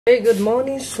Hey, good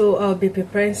morning. So I'll be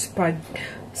preparing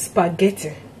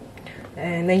spaghetti.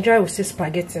 Nigeria will say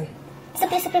spaghetti. So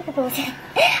people will say,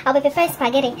 I'll be preparing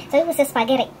spaghetti. So people say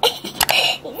spaghetti.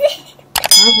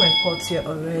 I have my pot here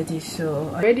already, so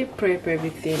I already prep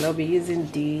everything. I'll be using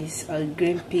these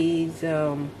green peas,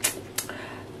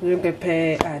 green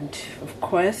pepper, and of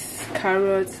course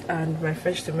carrots, and my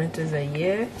fresh tomatoes are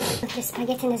here. The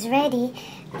spaghetti is ready.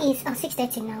 It's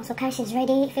 6:30 now, so Karis is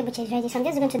ready, Febuche is ready, so I'm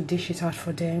just going to dish it out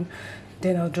for them.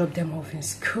 Then I'll drop them off in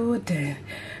school. Then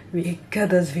we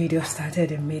get this video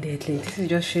started immediately. This is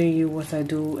just showing you what I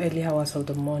do early hours of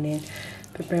the morning,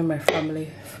 preparing my family,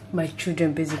 my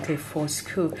children basically for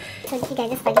school. So you guys,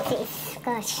 this spaghetti is,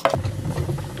 gosh.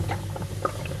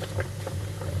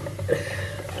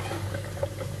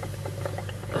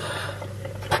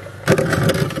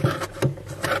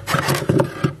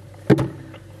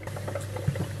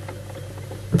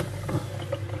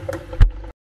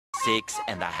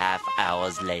 6.5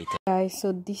 hours later. Guys,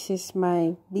 so this is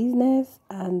my business,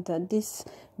 and this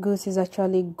goods is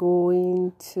actually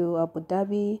going to Abu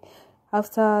Dhabi.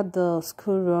 After the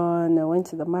school run, I went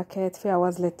to the market. 3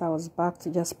 hours later, I was back to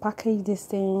just package these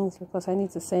things because I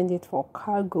need to send it for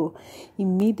cargo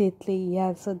immediately.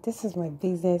 Yeah, so this is my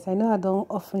business. I know I don't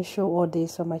often show all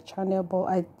this on my channel, but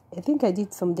I think I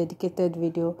did some dedicated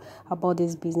video about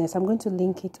this business. I'm going to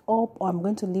link it up, or I'm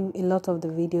going to leave a lot of the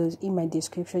videos in my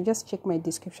description. Just check my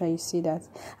description, you see that.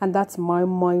 And that's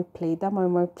moi plate. That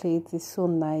moi plate is so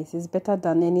nice. It's better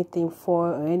than anything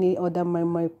for or any other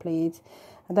moi plate.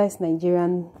 And that is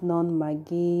Nigerian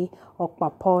non-Maggi or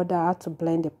powder. I had to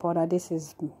blend the powder. This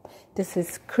is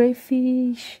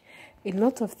crayfish, a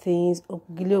lot of things,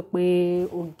 ogili,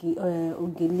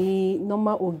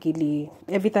 normal ogili,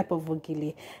 every type of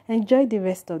ogili. Enjoy the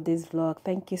rest of this vlog.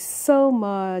 Thank you so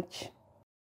much.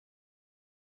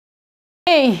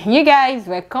 Hey, you guys,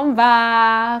 welcome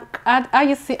back. Are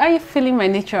you feeling my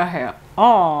natural hair?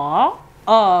 Oh,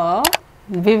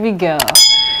 baby girl.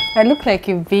 I look like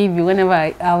a baby whenever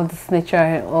I have this natural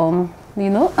hair on, you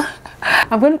know.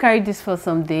 I'm going to carry this for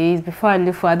some days before I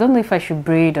leave. I don't know if I should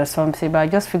braid or something, but I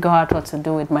just figure out what to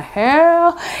do with my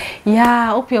hair. Yeah,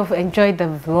 I hope you've enjoyed the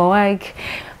vlog.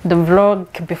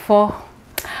 Before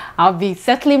I'll be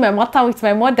settling my matter with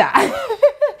my mother.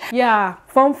 Yeah,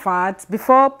 fun fact,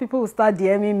 before people will start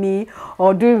DMing me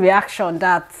or doing reaction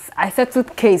that I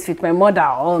settled case with my mother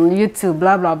on YouTube,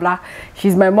 blah blah blah.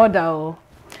 She's my mother. Oh.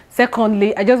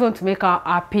 Secondly, I just want to make her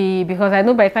happy because I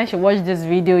know by the time she watched this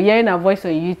video, hearing her voice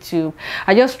on YouTube,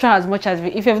 I just try as much as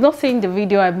if you've not seen the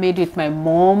video I made with my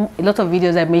mom, a lot of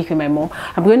videos I make with my mom,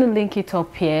 I'm going to link it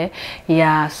up here.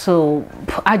 Yeah, so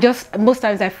most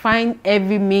times I find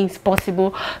every means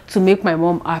possible to make my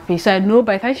mom happy. So I know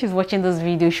by the time she's watching this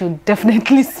video, she'll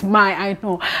definitely smile. I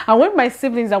know. And when my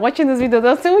siblings are watching this video,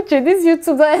 they'll say, Uche, this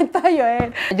YouTube don't enter your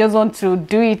head. I just want to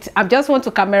do it. I just want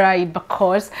to camera it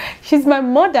because she's my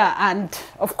mother. And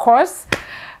of course,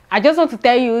 I just want to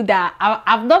tell you that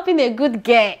I've not been a good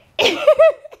girl.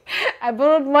 I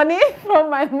borrowed money from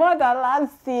my mother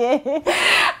last year,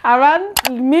 around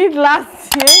mid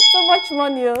last year, so much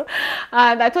money,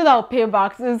 and I thought I'll pay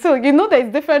back. So you know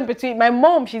there's difference between my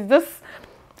mom.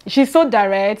 She's so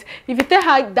direct. If you tell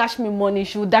her dash me money,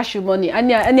 she will dash you money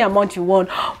any amount you want.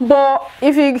 But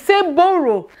if you say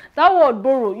borrow, that word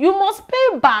borrow, you must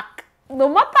pay back. No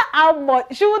matter how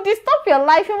much, she will disturb your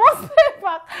life, you must pay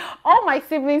back. All my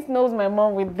siblings knows my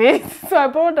mom with this, so I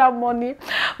borrowed that money.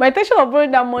 My intention of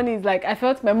borrowing that money is like I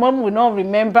felt my mom would not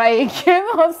remember again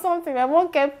or something. My mom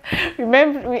kept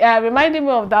reminding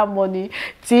me of that money.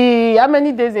 See, how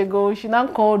many days ago she now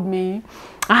called me.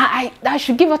 I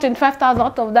should give her 25,000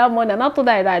 out of that money, and I told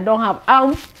her that I don't have.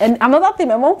 And another thing,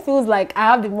 my mom feels like I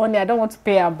have the money, I don't want to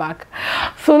pay her back.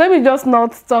 So let me just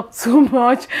not talk too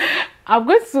much. I'm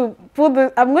going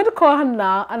to call her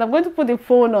now, and I'm going to put the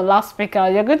phone on loudspeaker.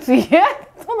 You're going to hear.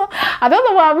 I don't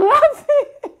know why I'm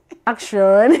laughing.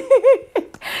 Action.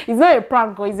 It's not a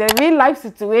prank, it's a real life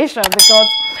situation because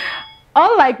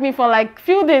unlike me, for like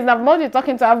few days I've not been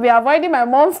talking to her. I've been avoiding my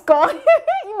mom's call.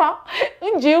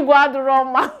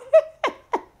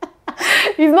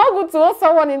 It's not good to owe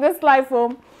someone in this life.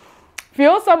 If you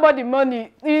owe somebody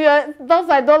money, thus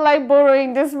I don't like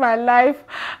borrowing. This is my life.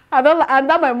 And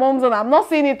that my mom's on. I'm not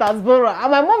seeing it as borrow,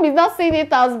 and my mom is not seeing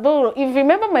it as borrow. If you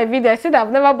remember my video, I said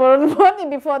I've never borrowed money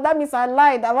before. That means I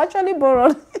lied. I've actually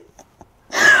borrowed.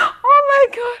 Oh my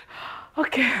god.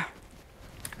 Okay.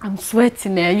 I'm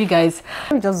sweating here, you guys.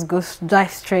 Let me just go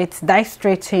dive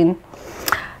straight in.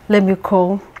 Let me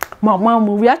call my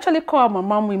mom. We actually call my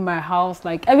mom in my house.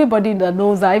 Like everybody that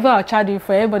knows her, even our child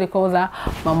friend, everybody calls her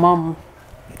my mom.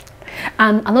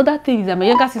 And another thing is that my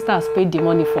younger sister has paid the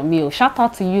money for me. Shout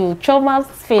out to you, Choma's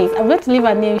face. I'm going to leave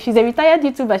her name. She's a retired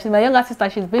YouTuber. She's my younger sister.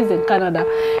 She's based in Canada.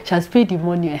 She has paid the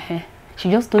money. She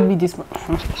just told me this.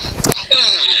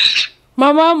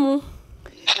 Mama,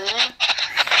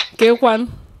 okay,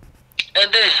 one.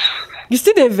 You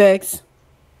still the vex?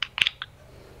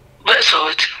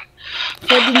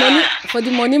 For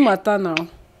the money matter now.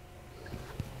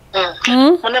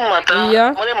 Money matter.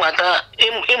 Yeah. Money matter.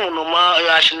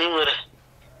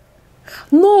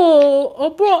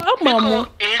 No, bro, I'm mama.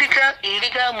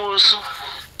 Iliga musu.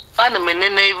 Ana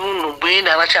menene even be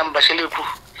na chamba sheleku.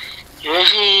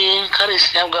 Yoshi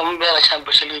karis yanga mbe na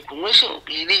chamba sheleku. Mwisho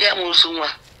iliga musu ma.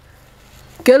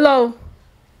 Hello.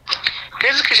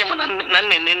 Kesi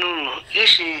nanene nunu.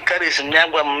 Yoshi karis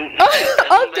nyangwa.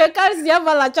 Okay, karis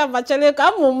nyangwa la chamba sheleku.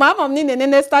 Amu mama mnine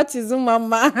nene statizu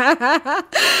mama.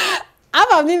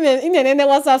 I'm in the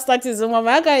WhatsApp status.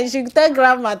 Mama, I should tell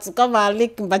grandma to come and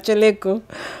lick Bacheleko.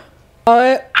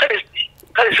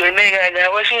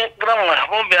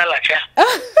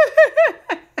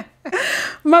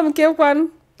 Mom, came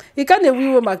one. You can't a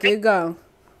wee woman, girl.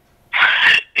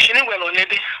 She didn't well on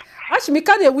it. Actually, me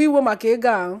can't a wee woman,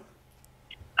 girl.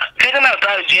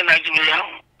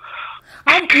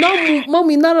 No,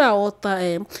 mommy, not our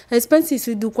time. Expenses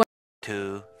we do.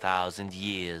 2,000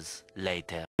 years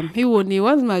later. He won't.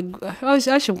 What's my? I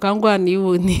should come go and you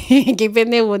won't. Give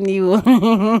any one you.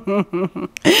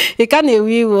 He can't a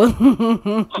wee one.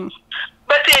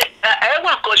 But I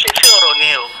want to show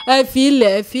you. I feel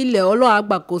it. Olo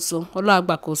agbakoso.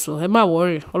 I'm not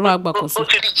worried. Olo agbakoso.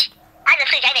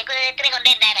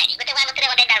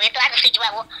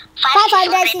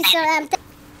 500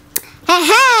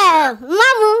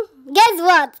 Mamu, guess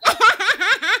what?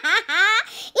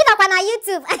 You know on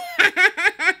YouTube.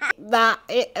 Na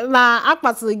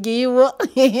akpatu gi wo.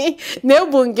 Ne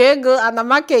bungego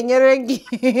anamake nyeregi.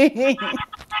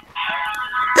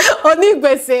 Oni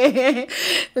gbese.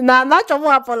 Na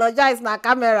chomo apologize na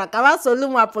camera. Kama solu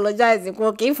mo apologize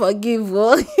ko ki forgive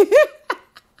wo.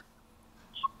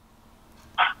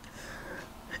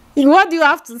 What do you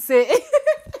have to say?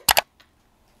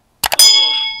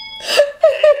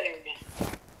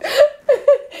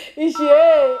 Is she?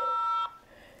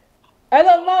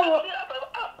 Hello, Mama.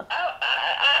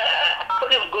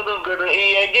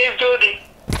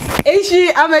 Is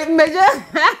she? I'm a major.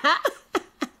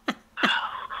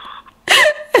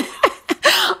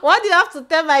 What do you have to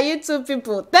tell my YouTube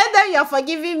people? Tell them you're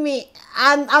forgiving me,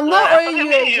 and I'm not owing you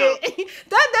again.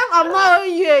 Tell them I'm not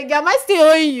owing you again. Am I still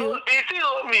owing you? You still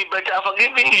owe me, but I'm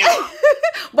forgiving you.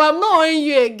 But I'm not owing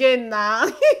you again now.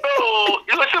 Oh,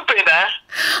 you were still paying that?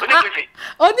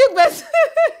 Only best.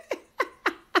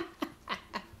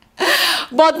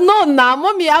 But no, now,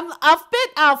 mommy, I've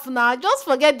paid half now. Just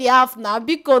forget the half now.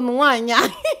 Because one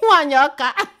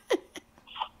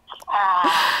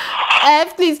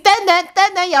please tell them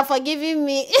you're forgiving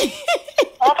me.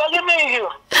 I'm forgiving you.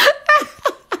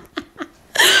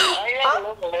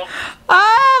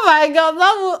 Oh my God,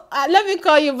 Mom, let me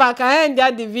call you back. I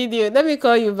ended the video. Let me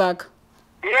call you back.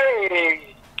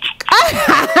 Yay.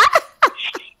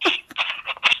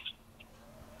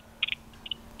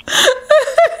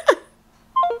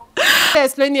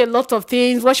 Explaining a lot of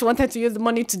things, what she wanted to use the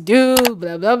money to do,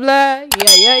 blah blah blah.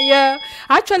 Yeah.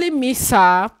 I actually miss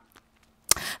her.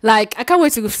 Like, I can't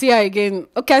wait to see her again.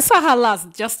 Okay, I saw her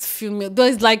last just filming. There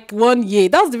was like 1 year.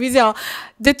 That was the reason.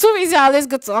 The two reasons I always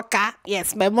go to Oka.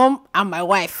 Yes, my mom and my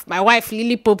wife. My wife,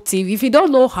 Lily Pope TV. If you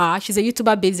don't know her, she's a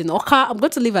YouTuber based in Oka. I'm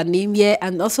going to leave her name here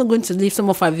and also going to leave some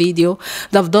of her video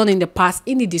that I've done in the past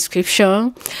in the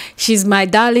description. She's my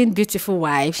darling, beautiful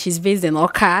wife. She's based in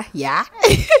Oka. Yeah.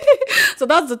 So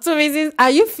that's the two reasons.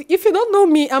 If you don't know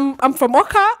me, I'm from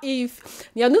Oka. If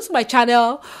you're new to my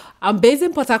channel, I'm based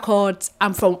in Port Harcourt.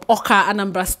 I'm from Oka,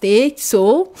 Anambra State.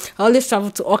 So I always travel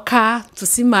to Oka to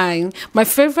see my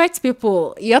favorite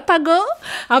people. Yotago,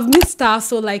 I've missed her,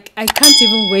 so like I can't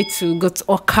even wait to go to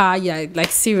Oka. Yeah, like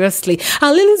seriously.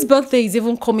 And Lily's birthday is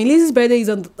even coming. Lily's birthday is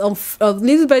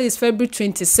Lily's birthday is February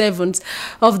 27th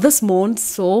of this month.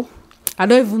 So I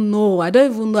don't even know. I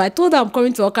told her I'm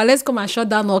coming to Oka. Let's come and shut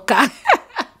down Oka.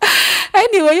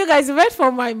 Anyway, you guys, wait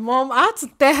for my mom. I had to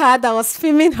tell her that I was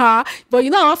filming her, but you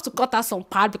know I have to cut out some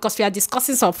part because we are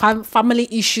discussing some family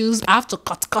issues. I have to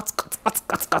cut.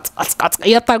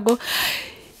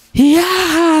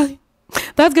 Yeah,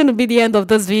 that's gonna be the end of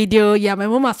this video. Yeah, my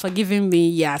mom has forgiven me.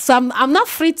 Yeah, so I'm not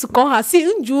free to call her. See,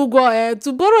 to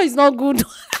borrow is not good.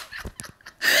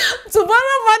 To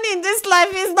borrow money in this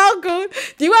life is not good.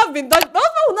 You have been dodging. No,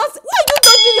 why you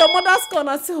imagine your mother's call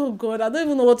and say, oh God, I don't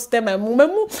even know what to tell my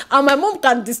mom. My mom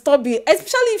can disturb you,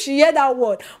 especially if she hear that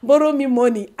word, borrow me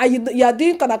money, and you are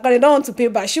doing kind of you don't want to pay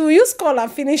back. She will use call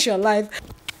and finish your life.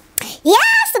 Yeah,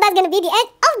 so that's gonna be the end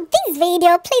of this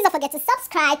video. Please don't forget to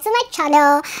subscribe to my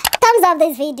channel. Thumbs up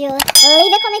this video.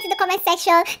 Leave a comment in the comment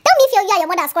section. Tell me if you and your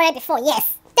mother has quarreled before.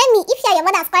 Yes. Tell me if you and your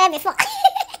mother has quarreled before.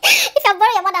 If you have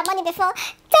borrowed your mother money before,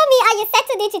 tell me how you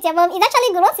settled it with your mom. It's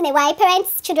actually good once in a while.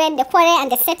 Parents, children, they quarrel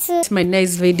and they settle. It's my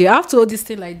next video. I have to hold this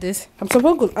thing like this. I'm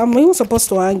even supposed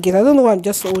to hang it. I don't know why I'm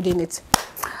just holding it.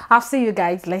 I'll see you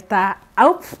guys later. I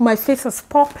hope my face is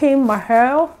popping, my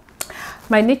hair.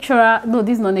 My natural, no,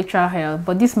 this is not natural hair,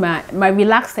 but this my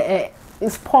relaxed hair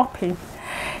is popping.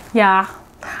 Yeah,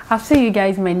 I'll see you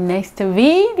guys in my next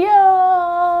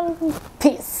video.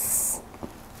 Peace.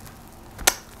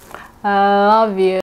 I love you.